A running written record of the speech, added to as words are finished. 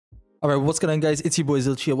Alright, what's going on guys? It's your boy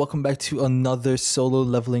Zilchia. Welcome back to another solo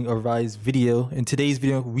leveling Arise video. In today's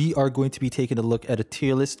video, we are going to be taking a look at a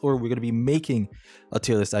tier list, or we're going to be making a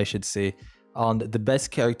tier list, I should say, on the best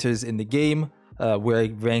characters in the game, where I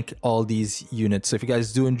rank all these units. So if you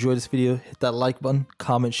guys do enjoy this video, hit that like button,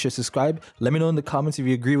 comment, share, subscribe. Let me know in the comments if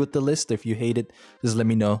you agree with the list. If you hate it, just let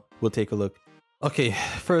me know. We'll take a look. Okay,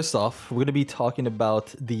 first off, we're going to be talking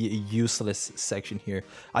about the useless section here.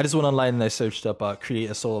 I just went online and I searched up create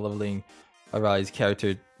a solo leveling Arise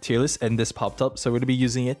character tier list, and this popped up, so we're going to be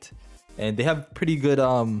using it. And they have pretty good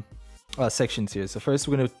sections here. So first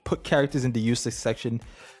we're going to put characters in the useless section.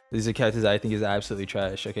 These are characters that I think is absolutely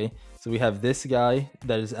trash, okay? So we have this guy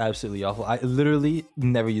that is absolutely awful. I literally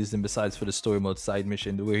never used him besides for the story mode side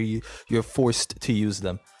mission where you're forced to use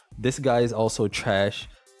them. This guy is also trash.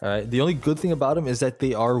 Alright, the only good thing about them is that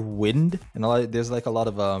they are wind, and there's like a lot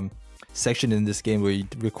of section in this game where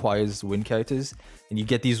it requires wind characters, and you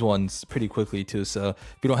get these ones pretty quickly too. So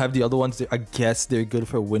if you don't have the other ones, I guess they're good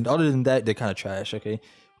for wind. Other than that, they're kind of trash, okay?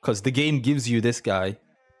 Because the game gives you this guy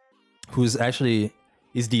who's actually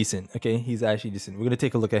is decent, okay? He's actually decent. We're gonna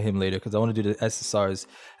take a look at him later because I want to do the SSRs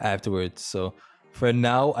afterwards. So for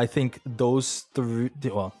now, I think those three,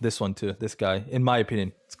 well, this one too, this guy, in my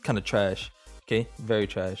opinion, it's kind of trash. Okay, very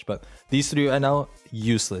trash, but these three are now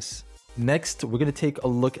useless. Next, we're gonna take a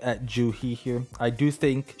look at Juhi here. I do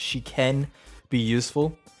think she can be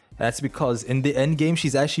useful. That's because in the end game,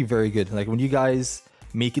 she's actually very good. Like when you guys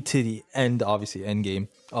make it to the end, obviously end game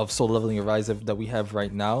of solo leveling Arise that we have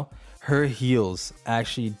right now, her heals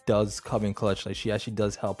actually does come in clutch. Like she actually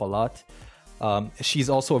does help a lot. She's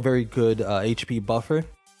also a very good HP buffer.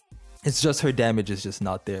 It's just her damage is just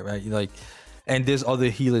not there, right? Like. And there's other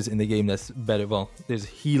healers in the game that's better. Well, there's a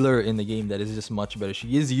healer in the game that is just much better.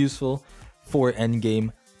 She is useful for end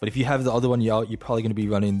game, but if you have the other one out, you're probably going to be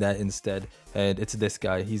running that instead. And it's this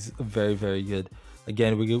guy. He's very, very good.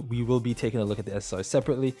 Again, we will be taking a look at the SSR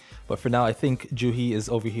separately, but for now, I think Juhi is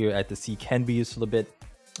over here at the C, can be useful a bit.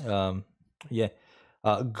 Yeah.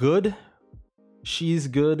 Good. She's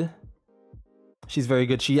good. She's very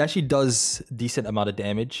good. She actually does decent amount of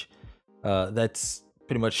damage. That's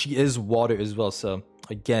pretty much, she is water as well, so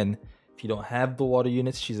again, if you don't have the water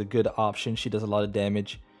units, she's a good option. She does a lot of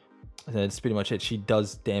damage, and that's pretty much it. She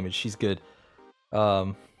does damage, she's good.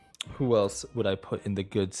 Who else would I put in the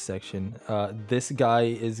good section? This guy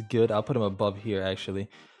is good. I'll put him above here actually.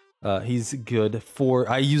 He's good for,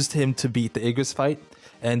 I used him to beat the Igris fight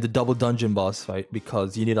and the double dungeon boss fight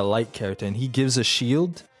because you need a light character, and he gives a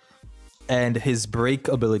shield, and his break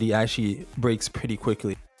ability actually breaks pretty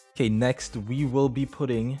quickly. Okay, next we will be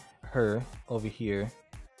putting her over here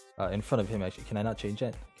in front of him. Actually, can I not change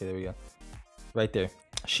that? Okay, there we go. Right there.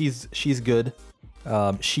 She's good.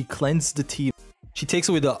 She cleansed the team. She takes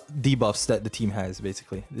away the debuffs that the team has,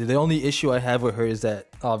 basically. The only issue I have with her is that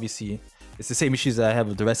obviously it's the same issues that I have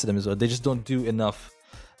with the rest of them as well. They just don't do enough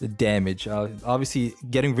damage. Obviously,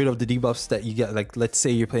 getting rid of the debuffs that you get, like let's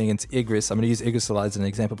say you're playing against Igris. I'm going to use Igris a lot as an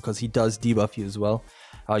example because he does debuff you as well.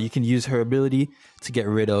 You can use her ability to get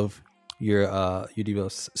rid of your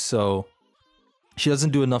debuffs. So she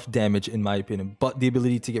doesn't do enough damage in my opinion, but the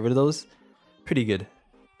ability to get rid of those, pretty good.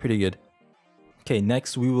 Pretty good. Okay,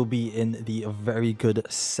 next we will be in the very good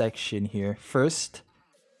section here. First,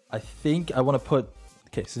 I think I want to put,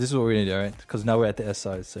 okay, so this is what we're gonna do, right? Because now we're at the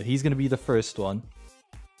SRs. So he's gonna be the first one.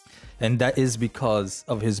 And that is because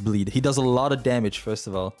of his bleed. He does a lot of damage, first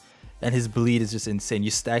of all, and his bleed is just insane.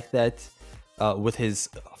 You stack that with his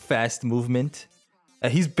fast movement.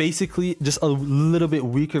 He's basically just a little bit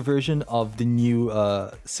weaker version of the new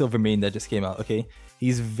Silver Main that just came out, okay?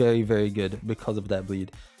 He's very, very good because of that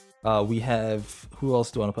bleed. We have, who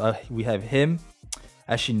else do I want to put? We have him.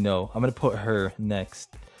 Actually, no, I'm going to put her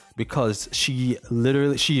next because she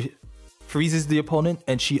freezes the opponent,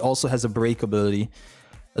 and she also has a break ability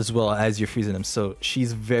as well as you're freezing them. So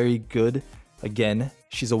she's very good. Again,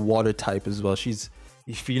 she's a water type as well. She's,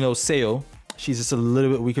 if you know Sail, she's just a little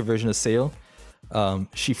bit weaker version of Sail.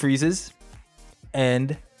 She freezes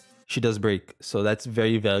and she does break, so that's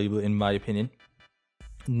very valuable in my opinion.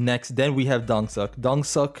 Next, then we have Dongsuk.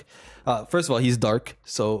 Dongsuk, first of all, he's dark,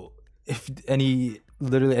 so if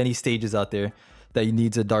literally any stages out there that you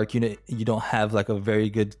needs a dark unit, you don't have like a very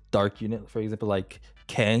good dark unit, for example like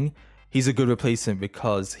Kang, he's a good replacement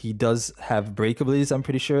because he does have break abilities, I'm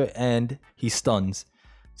pretty sure, and he stuns,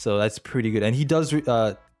 so that's pretty good. And he does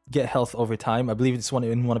get health over time. I believe it's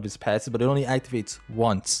in one of his passes, but it only activates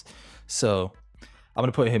once, so I'm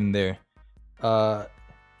gonna put him there.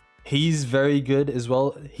 He's very good as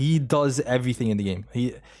well. He does everything in the game.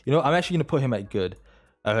 I'm actually gonna put him at good.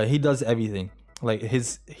 He does everything. Like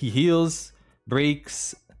he heals,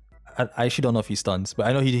 breaks, I actually don't know if he stuns, but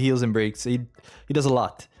I know he heals and breaks. He does a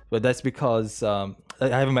lot, but that's because I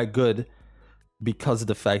have him at good because of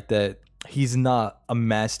the fact that he's not a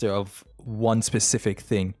master of one specific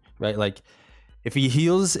thing, right? Like if he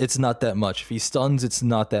heals, it's not that much. If he stuns, it's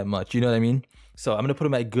not that much. You know what I mean? So I'm gonna put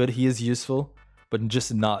him at good. He is useful, but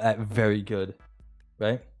just not at very good,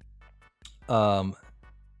 right?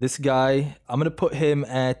 This guy, I'm gonna put him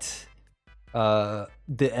at the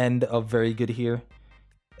end of very good here,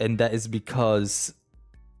 and that is because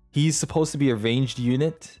he's supposed to be a ranged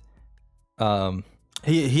unit.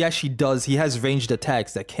 He actually does. He has ranged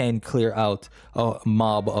attacks that can clear out a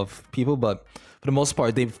mob of people, but for the most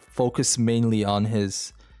part, they focus mainly on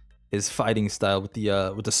his fighting style with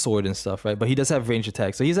the sword and stuff, right? But he does have ranged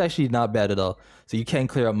attacks, so he's actually not bad at all. So you can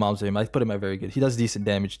clear out mobs with him. I put him at very good. He does decent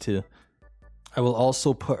damage too. I will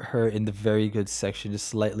also put her in the very good section, just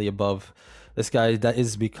slightly above this guy. That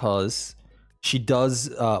is because she does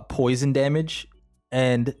poison damage,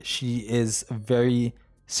 and she is very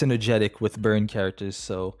synergetic with burn characters,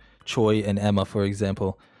 so Choi and Emma, for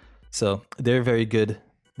example. So they're very good.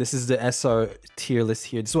 This is the SR tier list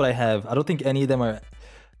here. This is what I have. I don't think any of them are...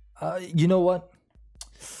 you know what?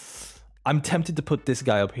 I'm tempted to put this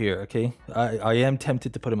guy up here, okay? I am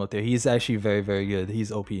tempted to put him up there. He's actually very, very good.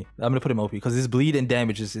 He's OP. I'm going to put him OP because his bleed and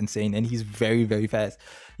damage is insane, and he's very, very fast.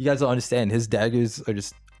 You guys don't understand. His daggers are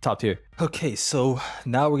just top tier. Okay, so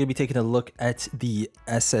now we're going to be taking a look at the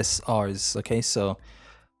SSRs, okay? So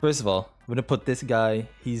first of all, I'm going to put this guy,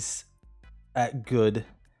 he's at good,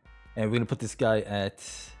 and we're going to put this guy at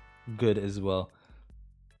good as well.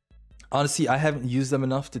 Honestly, I haven't used them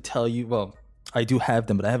enough to tell you, well, I do have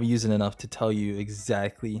them, but I haven't used it enough to tell you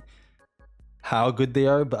exactly how good they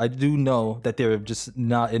are, but I do know that they're just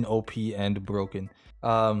not in OP and broken.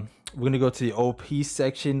 We're going to go to the OP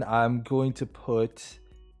section. I'm going to put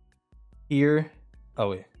here.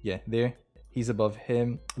 Oh, wait. Yeah, there. He's above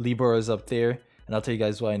him. Libra is up there, and I'll tell you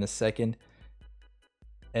guys why in a second.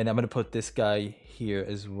 And I'm going to put this guy here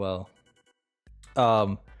as well.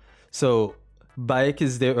 So Bayek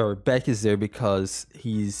is there, or Beck is there because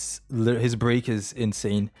his break is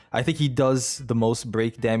insane. I think he does the most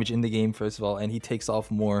break damage in the game, first of all, and he takes off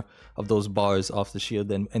more of those bars off the shield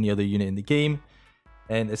than any other unit in the game.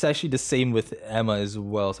 And it's actually the same with Emma as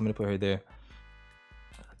well, so I'm gonna put her there.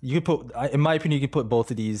 You can put, in my opinion, you can put both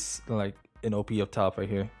of these like in OP up top right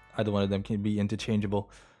here. Either one of them can be interchangeable,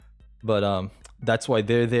 but that's why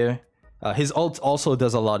they're there. His ult also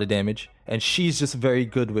does a lot of damage, and she's just very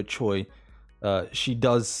good with Choi. She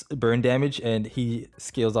does burn damage, and he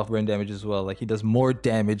scales off burn damage as well. Like he does more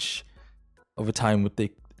damage over time with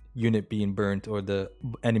the unit being burnt or the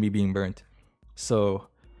enemy being burnt. So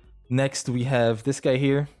next we have this guy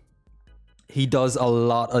here. He does a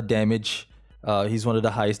lot of damage. He's one of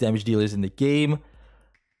the highest damage dealers in the game.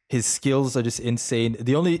 His skills are just insane.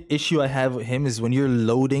 The only issue I have with him is when you're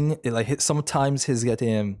loading, sometimes his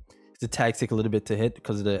attacks take a little bit to hit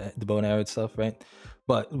because of the bow and arrow and stuff, right?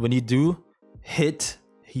 But when you do hit,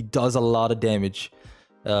 he does a lot of damage.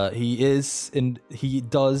 He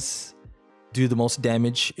does do the most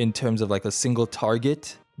damage in terms of like a single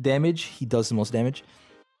target damage. He does the most damage.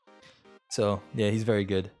 So yeah, he's very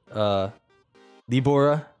good.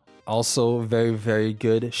 Libora, also very, very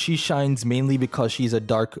good. She shines mainly because she's a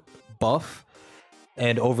dark buff,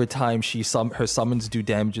 and over time her summons do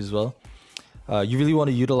damage as well. You really want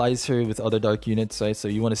to utilize her with other dark units, right? So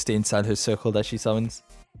you want to stay inside her circle that she summons.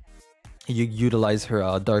 You utilize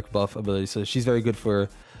her dark buff ability, so she's very good for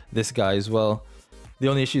this guy as well. The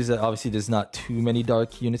only issue is that obviously there's not too many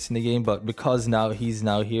dark units in the game, but because he's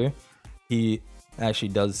now here, he actually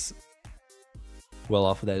does well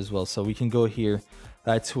off of that as well. So we can go here.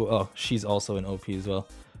 That's who. Oh, she's also an OP as well.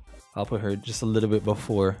 I'll put her just a little bit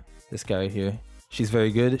before this guy right here. She's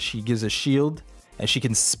very good. She gives a shield, and she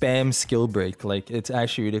can spam skill break. Like, it's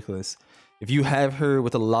actually ridiculous. If you have her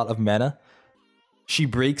with a lot of mana, she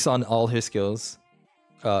breaks on all her skills.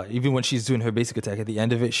 Even when she's doing her basic attack, at the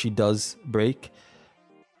end of it, she does break.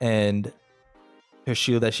 And her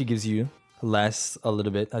shield that she gives you lasts a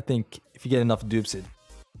little bit. I think if you get enough dupes, it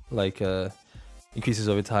increases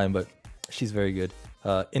over time, but she's very good.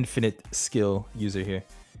 Infinite skill user here.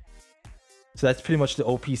 So that's pretty much the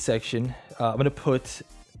OP section. I'm going to put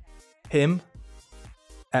him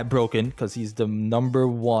at broken because he's the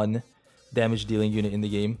 #1 damage dealing unit in the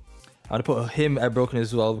game. I'm gonna put him at broken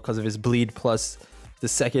as well because of his bleed plus the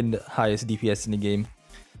second highest DPS in the game.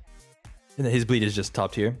 And his bleed is just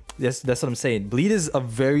top tier. That's what I'm saying. Bleed is a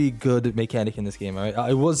very good mechanic in this game, alright?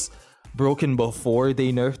 It was broken before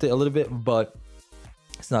they nerfed it a little bit, but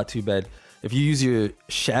it's not too bad. If you use your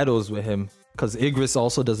shadows with him, because Igris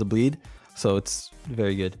also does a bleed, so it's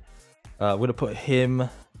very good. We're gonna put him.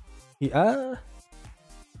 I'm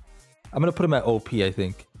gonna put him at OP. I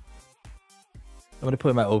think I'm gonna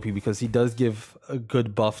put him at OP because he does give a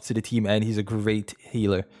good buff to the team, and he's a great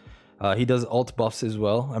healer. He does alt buffs as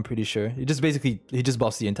well. I'm pretty sure. He just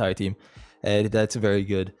buffs the entire team, and that's very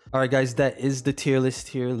good. All right, guys, that is the tier list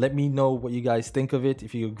here. Let me know what you guys think of it.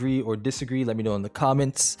 If you agree or disagree, let me know in the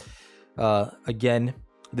comments. Again,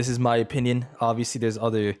 this is my opinion. Obviously, there's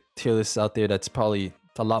other tier lists out there that's probably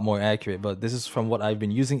a lot more accurate, but this is from what I've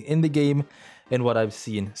been using in the game and what I've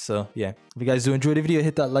seen. So yeah, if you guys do enjoy the video,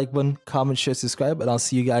 hit that like button, comment, share, subscribe, and I'll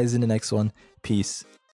see you guys in the next one. Peace.